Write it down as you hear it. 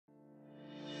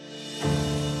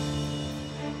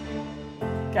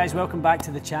Guys, welcome back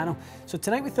to the channel. So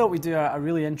tonight we thought we'd do a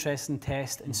really interesting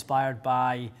test inspired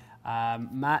by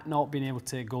Matt not being able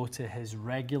to go to his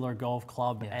regular golf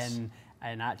club and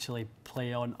actually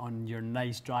play on your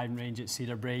nice driving range at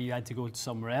Cedar Brae. You had to go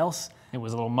somewhere else. It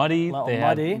was a little muddy.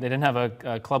 They didn't have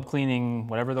a club cleaning,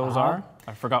 whatever those are.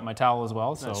 I forgot my towel as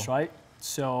well. So. That's right.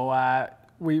 So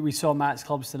we saw Matt's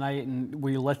clubs tonight, and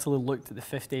we literally looked at the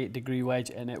 58-degree wedge,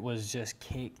 and it was just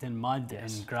caked in mud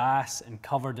and grass and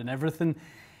covered in everything.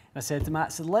 I said to Matt, I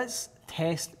said, let's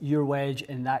test your wedge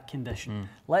in that condition.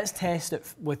 Let's test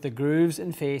it with the grooves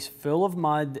and face full of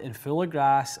mud and full of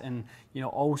grass and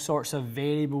all sorts of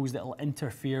variables that will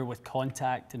interfere with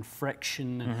contact and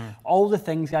friction and all the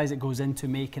things, guys, that goes into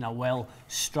making a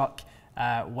well-struck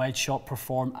wedge shot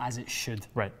perform as it should.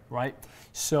 Right.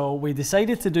 So we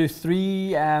decided to do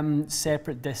three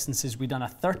separate distances. We done a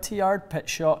 30-yard pitch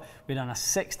shot, we done a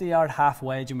 60-yard half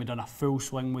wedge, and we done a full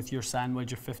swing with your sand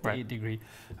wedge or 58-degree.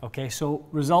 Okay, so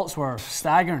results were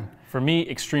staggering. For me,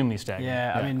 extremely staggering.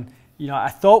 Yeah, I mean, I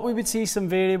thought we would see some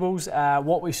variables.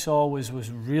 What we saw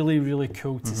was really, really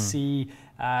cool to see.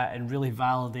 And really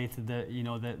validated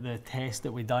the test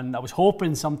that we done. I was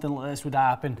hoping something like this would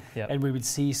happen and we would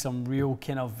see some real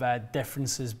kind of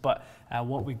differences, but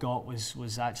what we got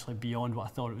was actually beyond what I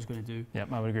thought it was going to do.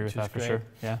 Yep, I would agree with that for sure.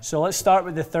 Yeah. So let's start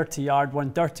with the 30-yard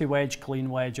one, dirty wedge, clean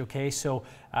wedge. Okay, so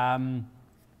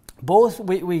both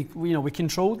we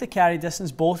controlled the carry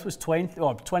distance. Both was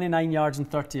 29 yards and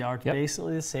 30 yards,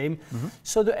 basically the same.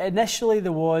 So initially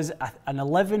there was an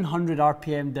 1100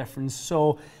 RPM difference.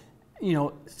 So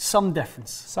some difference.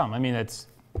 Some. I mean, it's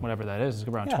whatever that is. It's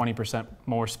around 20%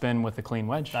 more spin with the clean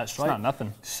wedge. That's right. It's not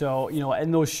nothing. So, in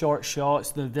those short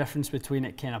shots, the difference between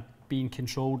it kind of being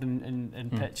controlled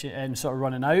and pitch and sort of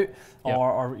running out,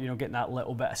 or getting that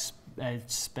little bit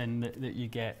of spin that you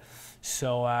get.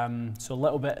 So, so a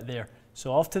little bit there.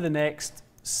 So off to the next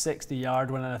 60-yard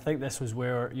one, and I think this was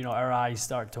where our eyes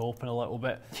start to open a little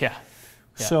bit. Yeah.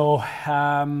 So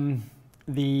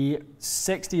the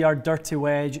 60-yard dirty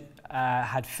wedge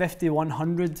had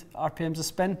 5,100 RPMs of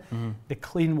spin. The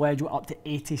clean wedge went up to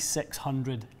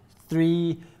 8,600.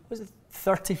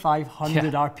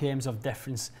 3,500 RPMs of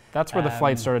difference. That's where the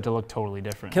flight started to look totally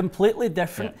different. Completely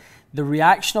different. The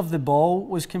reaction of the ball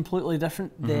was completely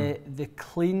different. The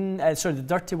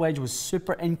dirty wedge was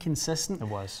super inconsistent. It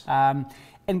was. And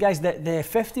guys, the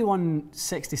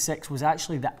 5166 was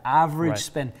actually the average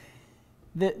spin.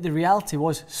 The reality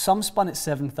was some spun at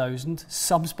 7,000,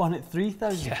 some spun at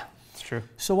 3,000. Yeah, it's true.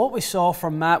 So what we saw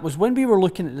from Matt was when we were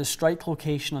looking at the strike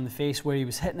location on the face where he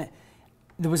was hitting it,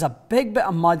 there was a big bit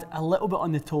of mud a little bit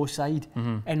on the toe side.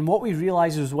 And what we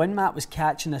realised was when Matt was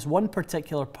catching this one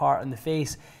particular part on the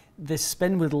face, the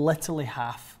spin would literally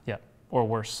half. Yeah. Or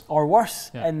worse. Or worse.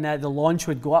 Yeah. And the launch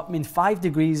would go up. I mean, 5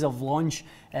 degrees of launch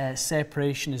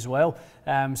separation as well.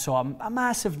 So a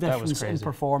massive difference in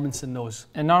performance in those.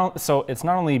 And so it's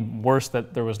not only worse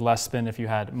that there was less spin if you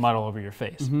had mud all over your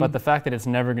face, but the fact that it's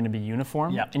never going to be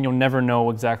uniform and you'll never know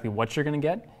exactly what you're going to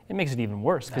get, it makes it even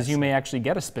worse because you may actually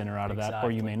get a spinner out of that or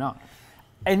you may not.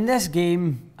 In this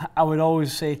game, I would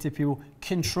always say to people,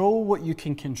 control what you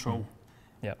can control.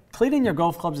 Cleaning your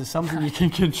golf clubs is something you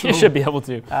can control. You should be able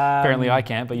to. Apparently I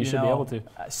can't, but you should be able to.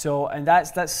 So, and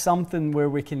that's something where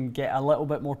we can get a little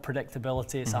bit more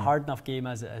predictability. It's a hard enough game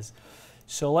as it is.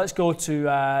 So let's go to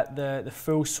the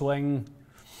full swing.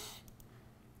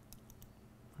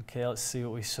 Okay, let's see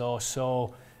what we saw.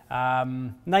 So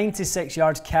 96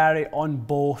 yards carry on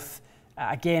both.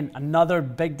 Again, another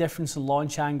big difference in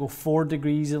launch angle, 4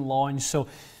 degrees in launch. So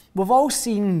we've all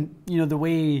seen, the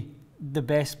way the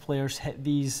best players hit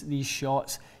these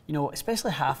shots, especially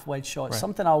half wedge shots.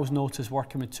 Something I always notice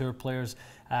working with tour players,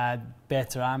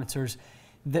 better amateurs,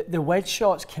 the wedge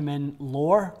shots come in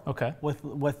lower with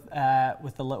a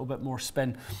little bit more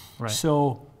spin.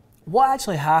 So what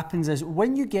actually happens is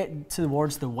when you get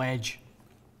towards the wedge,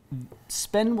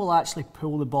 spin will actually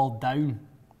pull the ball down.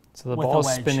 So the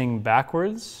ball's spinning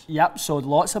backwards? Yep, so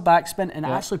lots of backspin, and it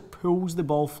actually pulls the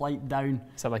ball flight down.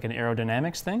 Is that like an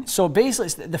aerodynamics thing? So basically,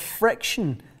 it's the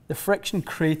friction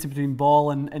created between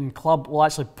ball and club will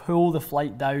actually pull the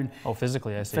flight down. Oh,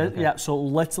 physically, I see. Yeah, so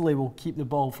literally will keep the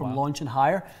ball from launching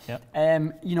higher. Yep.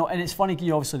 And it's funny,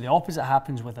 obviously the opposite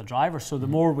happens with a driver. So the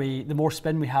more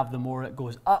spin we have, the more it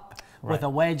goes up. With a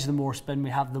wedge, the more spin we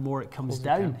have, the more it comes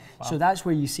down. So that's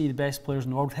where you see the best players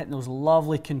in the world hitting those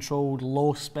lovely controlled,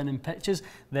 low spinning pitches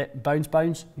that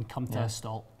bounce, and come to a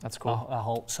stall. That's cool. A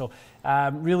halt. So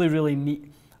really, really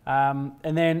neat.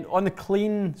 And then on the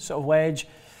clean sort of wedge,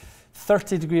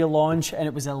 30-degree launch, and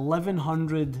it was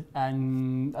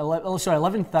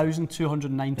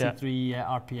 11,293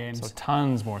 RPMs. So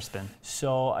tons more spin.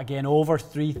 So again, over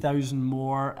 3,000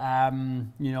 more.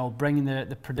 You know, bringing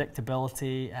the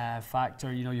predictability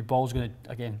factor. You know, your ball's going to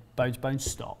again bounce,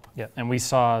 stop. Yeah, and we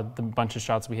saw the bunch of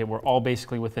shots we hit were all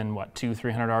basically within what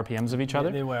 200-300 RPMs of each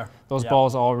other. They were. Those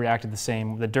balls all reacted the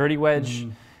same. The dirty wedge.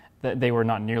 They were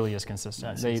not nearly as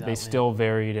consistent. They still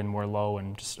varied and were low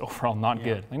and just overall not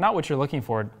good. Like not what you're looking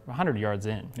for 100 yards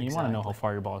in. You want to know how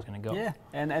far your ball is going to go. Yeah,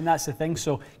 and that's the thing.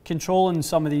 So controlling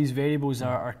some of these variables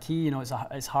are key. You know,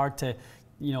 it's hard to,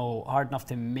 you know, hard enough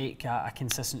to make a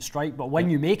consistent strike. But when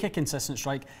you make a consistent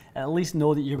strike, at least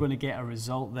know that you're going to get a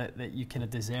result that you kind of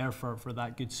deserve for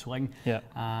that good swing. Yeah.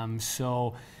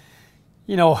 So,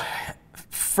 you know,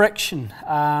 friction.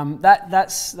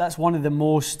 That's one of the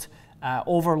most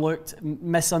overlooked,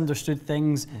 misunderstood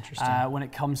things when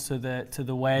it comes to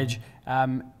the wedge.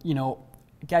 You know,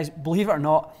 guys, believe it or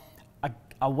not,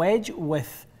 a wedge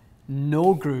with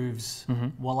no grooves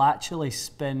will actually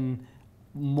spin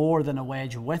more than a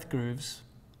wedge with grooves.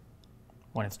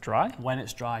 When it's dry? When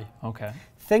it's dry. Okay.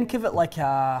 Think of it like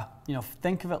a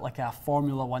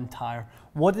Formula One tire.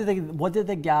 What do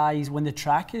the guys, when the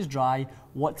track is dry,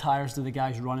 what tires do the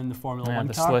guys run in the Formula One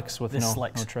car? The slicks with no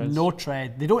treads. No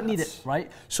tread. They don't need it, right?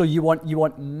 So you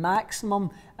want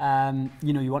maximum,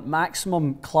 you want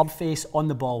maximum club face on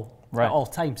the ball at all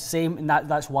times. Same, and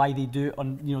that's why they do it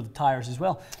on the tires as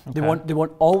well. Okay. They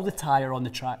want all the tire on the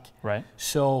track. Right.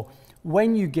 So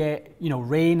when you get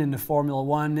rain in the Formula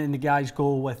One and the guys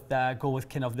go with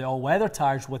kind of the all-weather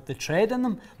tires with the tread in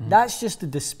them, that's just to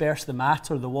disperse the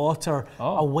matter, the water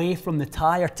away from the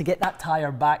tire to get that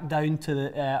tire back down to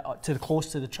the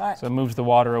close to the track. So it moves the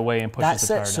water away and pushes the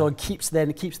tire down. So it keeps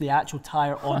the actual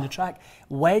tire on the track.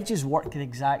 Wedges work the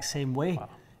exact same way. Wow.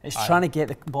 It's trying to get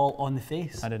the ball on the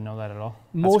face. I didn't know that at all.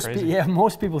 Most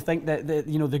people think that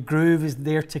the groove is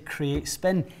there to create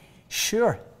spin.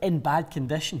 Sure, in bad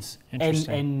conditions,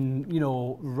 in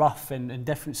rough and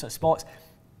different sort of spots.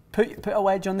 Put a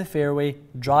wedge on the fairway,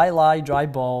 dry lie, dry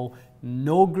ball,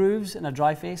 no grooves in a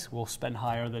dry face will spin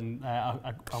higher than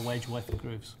a wedge with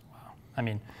grooves. Wow, I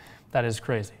mean, that is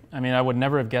crazy. I mean, I would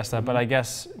never have guessed that, but I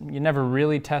guess you never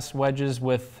really test wedges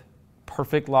with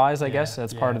perfect lies, I guess.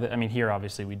 That's part of it. I mean, here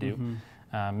obviously we do.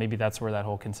 Maybe that's where that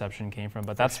whole conception came from,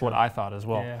 but that's what I thought as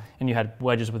well. Yeah. And you had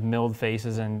wedges with milled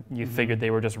faces, and you figured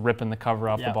they were just ripping the cover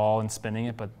off the ball and spinning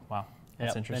it, but wow,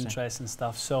 that's interesting. Interesting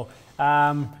stuff. So,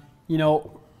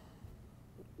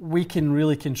 we can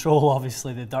really control,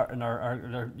 obviously, the dirt in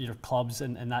our clubs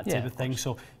and that type of thing.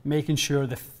 So making sure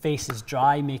the face is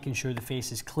dry, making sure the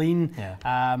face is clean.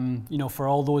 Yeah. For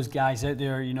all those guys out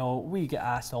there, we get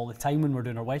asked all the time when we're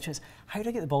doing our wedges, how do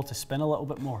I get the ball to spin a little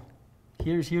bit more?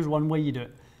 Here's one way you do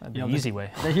it. The easy way.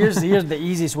 Here's the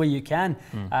easiest way you can.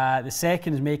 The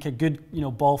second is make a good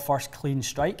ball first clean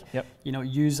strike. Yep.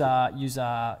 Use a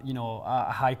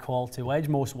high quality wedge.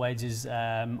 Most wedges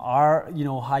are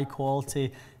high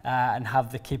quality and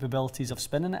have the capabilities of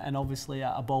spinning it, and obviously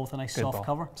a ball with a nice soft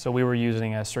cover. So we were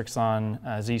using a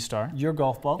Strixon Z-Star. Your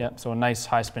golf ball. Yep. So a nice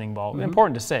high spinning ball.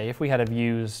 Important to say, if we had have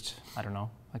used, I don't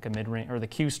know, like a mid-range, or the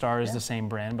Q-Star is the same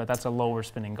brand, but that's a lower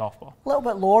spinning golf ball. A little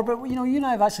bit lower, but you and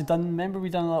I have actually remember we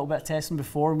done a little bit of testing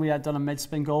before, and we had done a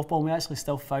mid-spin golf ball, and we actually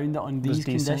still found that on these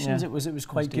conditions it was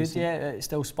quite good. Decent. Yeah, it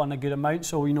still spun a good amount.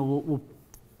 So we'll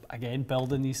again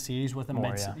build in these series with a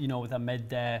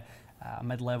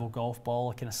mid-level golf,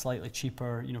 a kind of slightly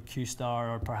cheaper,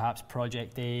 Q-Star or perhaps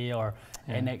Project A or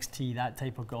NXT, that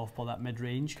type of golf ball, that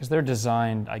mid-range. Because they're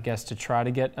designed, I guess, to try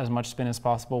to get as much spin as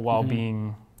possible while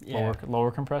being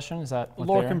lower compression. Is that what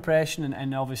lower compression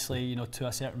and obviously to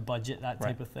a certain budget, that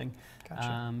type of thing.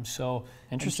 Gotcha. So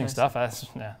interesting stuff.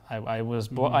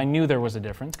 I knew there was a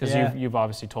difference because you've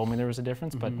obviously told me there was a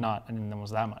difference, but not there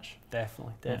was that much.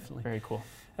 Definitely. Yeah, very cool.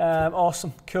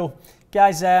 Awesome, cool.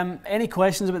 Guys, any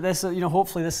questions about this?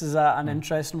 Hopefully this is an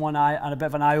interesting one and a bit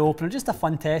of an eye-opener, just a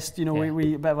fun test.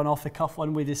 We a bit of an off-the-cuff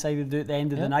one we decided to do at the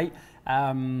end of the night.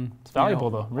 It's valuable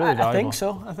though, really valuable. I think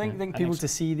so. I think people to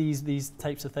see these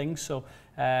types of things. So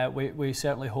we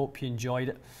certainly hope you enjoyed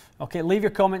it. Okay, leave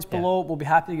your comments below. We'll be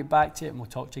happy to get back to it, and we'll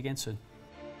talk to you again soon.